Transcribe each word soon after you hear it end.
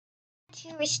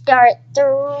to restart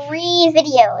 3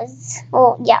 videos.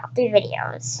 Well, yeah, 3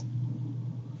 videos.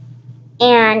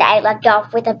 And I left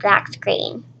off with a black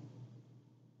screen.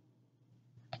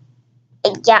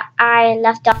 Yeah, I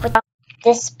left off with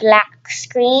this black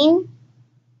screen,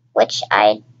 which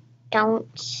I don't,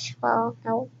 well,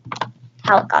 know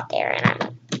how it got there.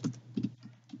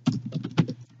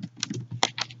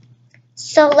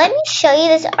 So let me show you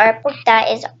this art book that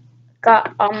is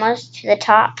got almost to the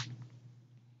top.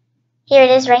 Here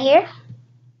it is right here.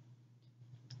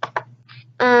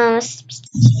 Netflix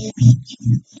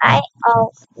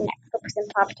and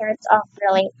Pop-Tarts. Oh,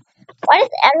 really? Why does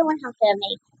everyone have to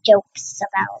make jokes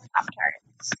about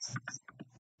Pop-Tarts?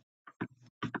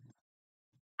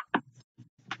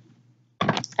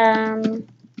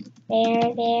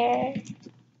 There.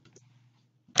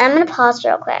 I'm gonna pause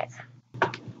real quick.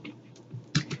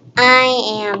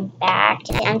 I am back.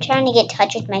 I'm trying to get in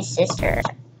touch with my sister.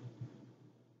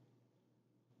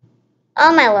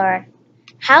 Oh my lord.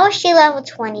 How is she level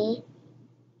 20?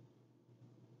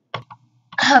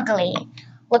 Ugly.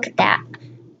 Look at that.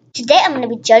 Today I'm going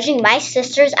to be judging my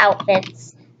sister's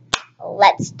outfits.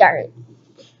 Let's start.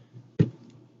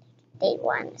 Day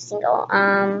 1. Single.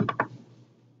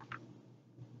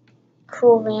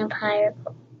 Cool vampire.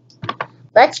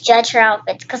 Let's judge her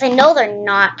outfits because I know they're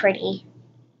not pretty.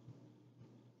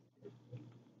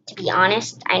 To be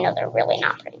honest, I know they're really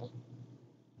not pretty.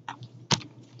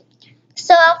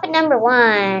 So outfit number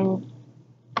 1.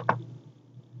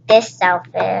 This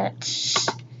outfit.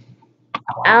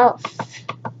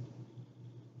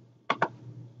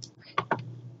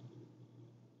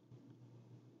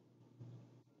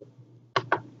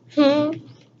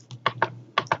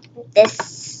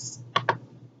 This.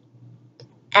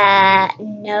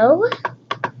 No.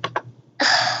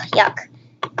 Yuck.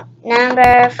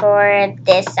 Number 4,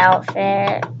 this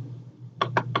outfit.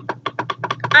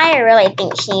 I really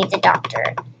think she needs a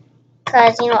doctor.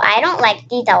 Because, I don't like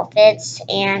these outfits.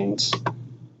 And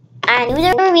I knew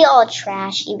they were going to be all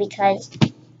trashy because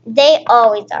they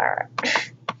always are.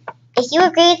 If you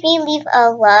agree with me, leave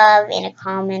a love and a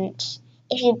comment.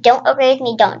 If you don't agree with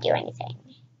me, don't do anything.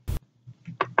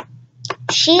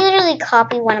 She literally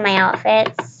copied one of my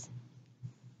outfits.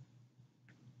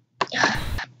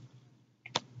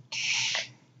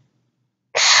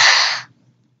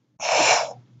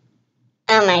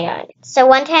 Oh my god. So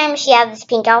one time she had this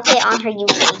pink outfit on her UK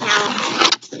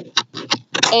account.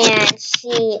 And it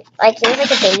was like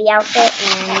a baby outfit.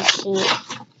 And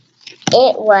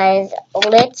it was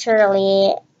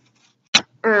literally,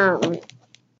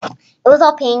 it was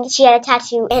all pink. She had a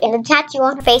tattoo, and the tattoo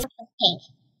on her face was pink.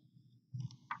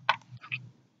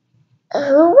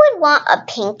 Who would want a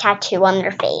pink tattoo on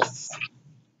their face?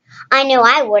 I know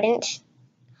I wouldn't.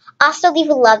 Also, leave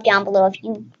a love down below if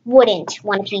you wouldn't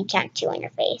want a pink tattoo on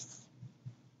your face.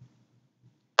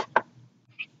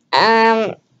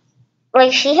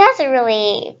 She has a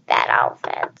really bad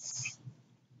outfits,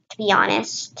 to be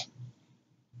honest.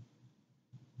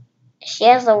 She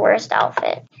has the worst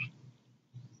outfit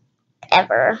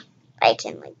ever.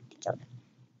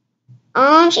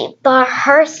 She bought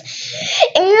hers.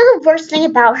 And the worst thing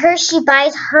about her, she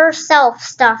buys herself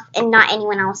stuff and not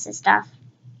anyone else's stuff.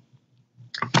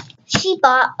 She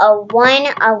bought a 1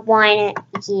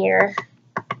 year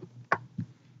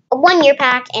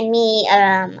pack and me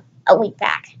a week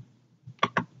pack.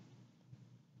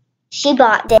 She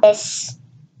bought this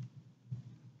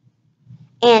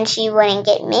and she wouldn't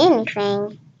get me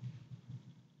anything.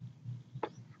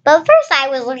 But first I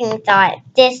was looking and thought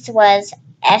this was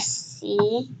SC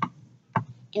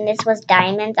and this was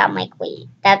diamonds. I'm like, wait,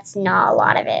 that's not a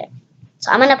lot of it.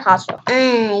 So I'm gonna pause real.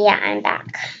 Yeah, I'm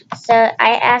back. So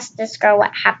I asked this girl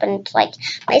what happened. My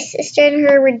sister and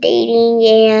her were dating,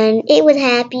 and it was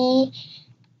happy.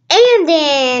 And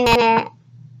then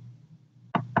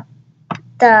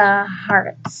the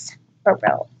hearts were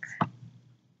broke.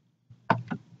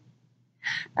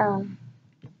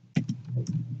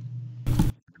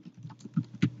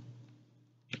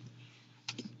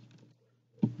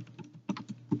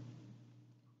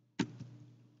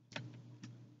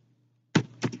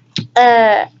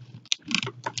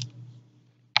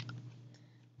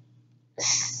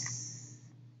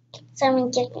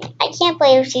 Someone give me. I can't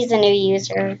believe she's a new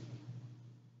user.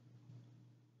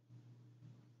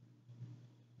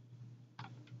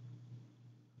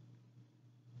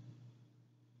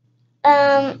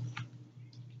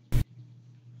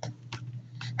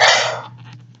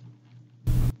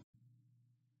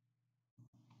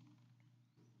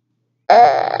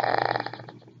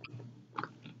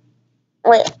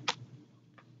 Wait.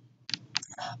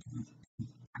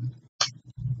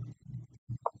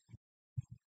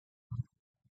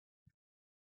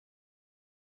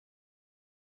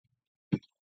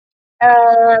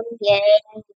 Yeah.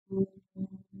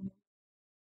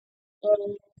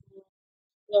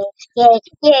 Yay, yay,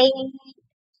 yay,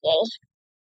 yay.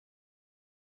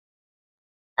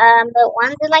 The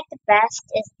ones I like the best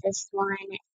is this one, and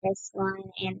this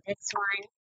one, and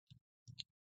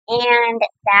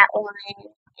that one,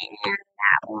 and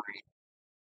that one,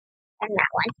 and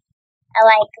that one. I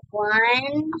like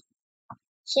 1,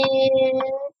 2,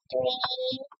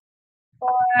 3, 4,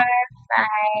 5,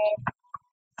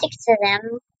 6 of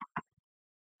them,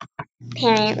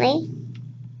 apparently.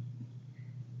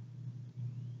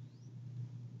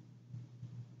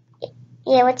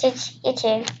 Yeah, what's your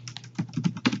two?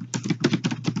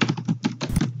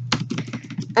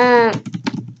 Um,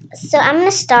 so I'm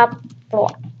gonna stop.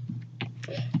 Well,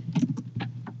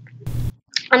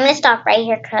 I'm gonna stop right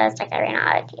here because like I ran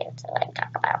out of ideas to like talk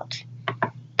about.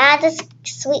 Add this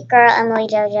sweet girl Emily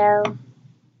JoJo.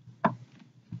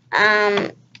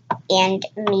 And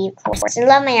me of course. I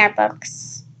love my art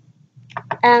books.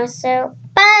 So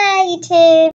bye YouTube.